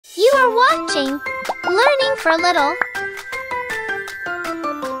You are watching Learning for Little.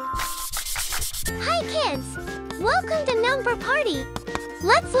 Hi kids! Welcome to Number Party.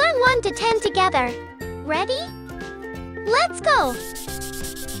 Let's learn 1 to 10 together. Ready? Let's go!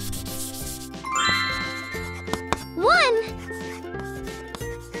 1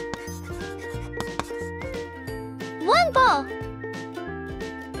 ball.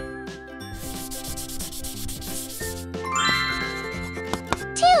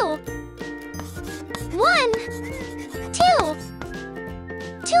 2 1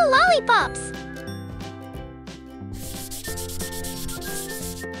 2 lollipops.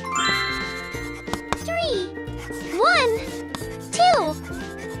 3 1 2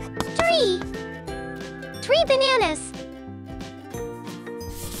 3 bananas.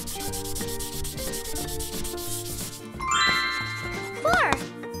 4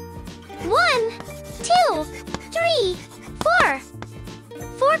 1 2 3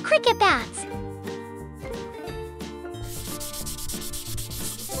 4 cricket bats.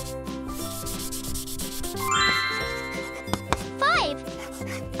 5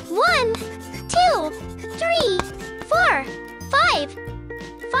 1 2 3 4 5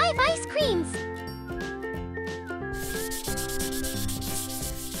 ice creams.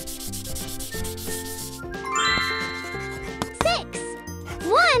 6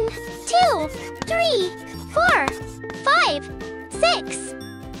 1 2 3 4 5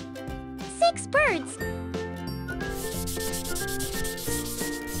 6 birds.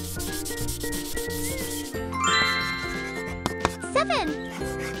 7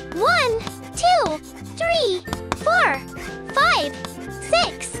 1 2 3 4 5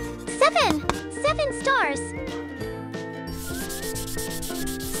 6 7 stars.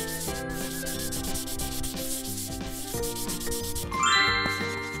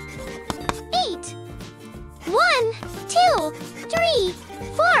 8 1 2 3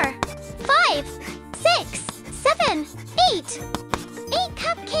 4 5 6 7 8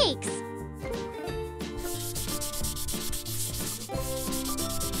 cupcakes.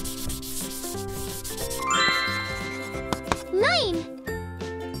 9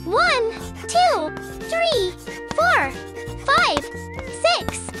 1 2 3 4 5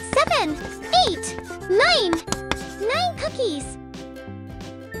 6 7 8 9 cookies.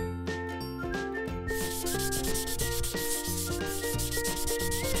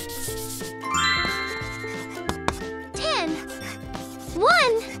 10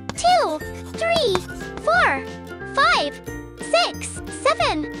 1 2 3 4 5 6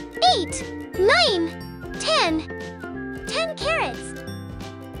 7 8 9 10 carrots.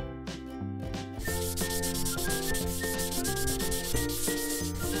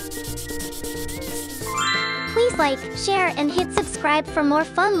 'Please like, share, and hit subscribe for more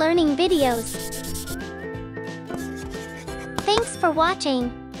fun learning videos. Thanks for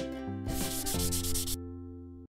watching.